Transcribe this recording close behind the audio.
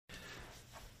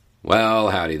Well,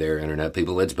 howdy there, Internet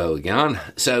people. It's Bo again.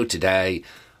 So today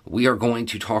we are going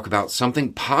to talk about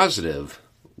something positive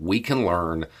we can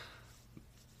learn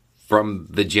from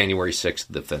the January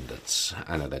 6th defendants.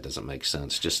 I know that doesn't make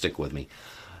sense. Just stick with me.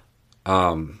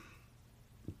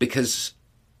 Because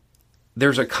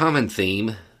there's a common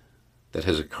theme that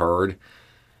has occurred,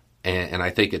 and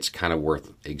I think it's kind of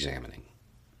worth examining.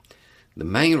 The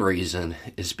main reason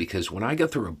is because when I go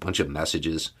through a bunch of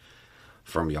messages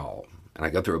from y'all, and I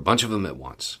go through a bunch of them at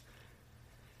once,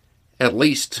 at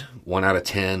least 1 out of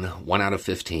 10, 1 out of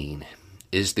 15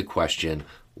 is the question,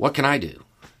 what can I do?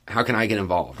 How can I get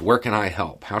involved? Where can I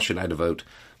help? How should I devote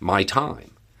my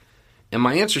time? And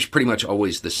my answer is pretty much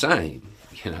always the same.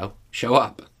 Show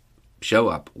up. Show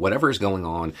up. Whatever is going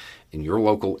on in your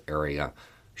local area,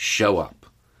 show up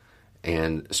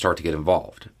and start to get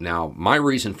involved. Now, my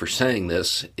reason for saying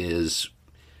this is,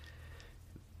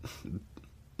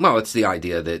 it's the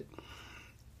idea that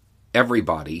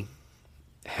everybody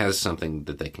has something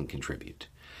that they can contribute.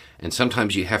 And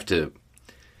sometimes you have to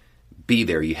be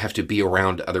there. You have to be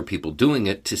around other people doing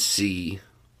it to see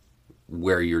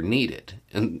where you're needed.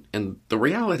 And the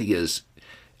reality is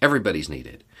everybody's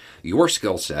needed. Your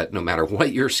skill set, no matter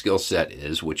what your skill set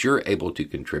is, what you're able to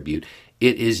contribute,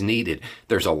 it is needed.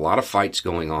 There's a lot of fights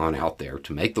going on out there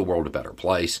to make the world a better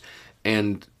place.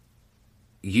 And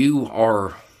you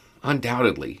are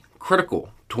undoubtedly critical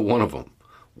to one of them.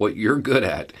 What you're good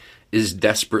at is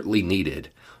desperately needed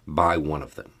by one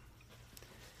of them.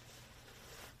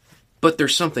 But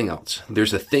there's something else.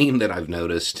 There's a theme that I've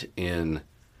noticed in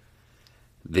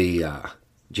the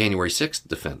January 6th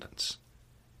defendants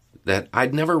that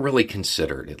I'd never really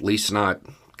considered, at least not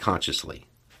consciously.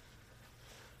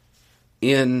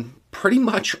 In pretty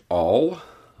much all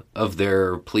of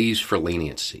their pleas for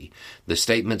leniency, the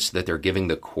statements that they're giving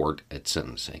the court at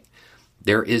sentencing,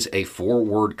 there is a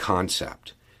 4-word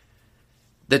concept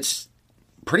that's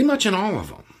pretty much in all of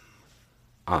them.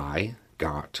 I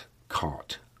got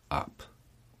caught up.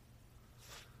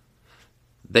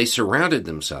 They surrounded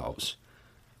themselves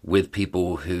with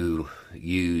people who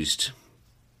used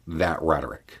that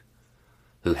rhetoric,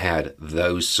 who had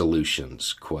those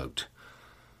solutions, quote,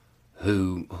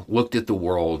 who looked at the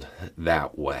world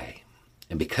that way.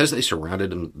 And because they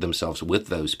surrounded themselves with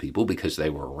those people, because they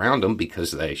were around them,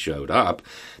 because they showed up,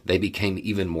 they became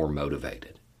even more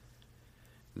motivated.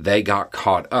 They got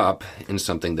caught up in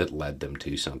something that led them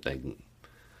to something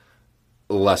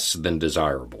less than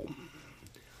desirable.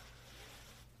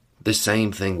 The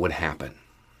same thing would happen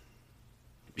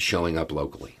showing up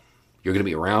locally. You're going to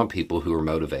be around people who are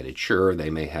motivated. Sure, they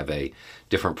may have a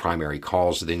different primary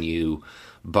cause than you,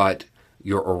 but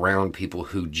you're around people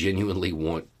who genuinely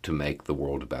want to make the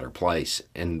world a better place.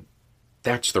 And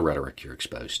that's the rhetoric you're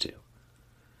exposed to.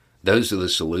 Those are the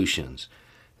solutions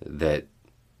that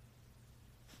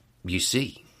you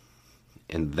see.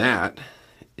 And that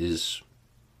is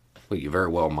what you very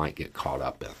well might get caught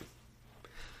up in.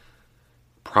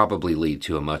 Probably lead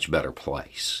to a much better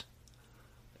place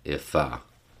if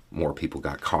more people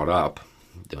got caught up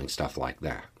doing stuff like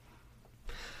that.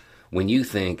 When you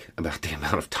think about the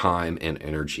amount of time and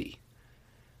energy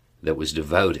that was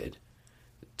devoted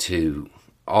to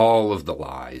all of the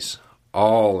lies,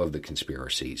 all of the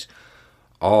conspiracies,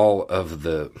 all of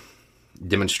the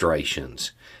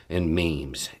demonstrations and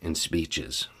memes and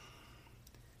speeches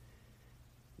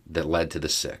that led to the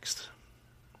 6th,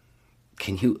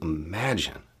 can you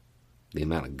imagine the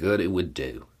amount of good it would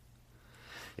do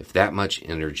if that much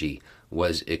energy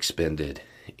was expended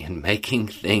in making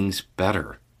things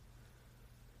better,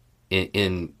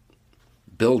 in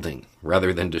building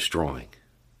rather than destroying?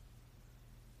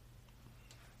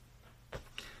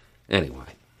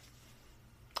 Anyway,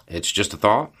 it's just a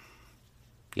thought.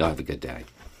 Y'all have a good day.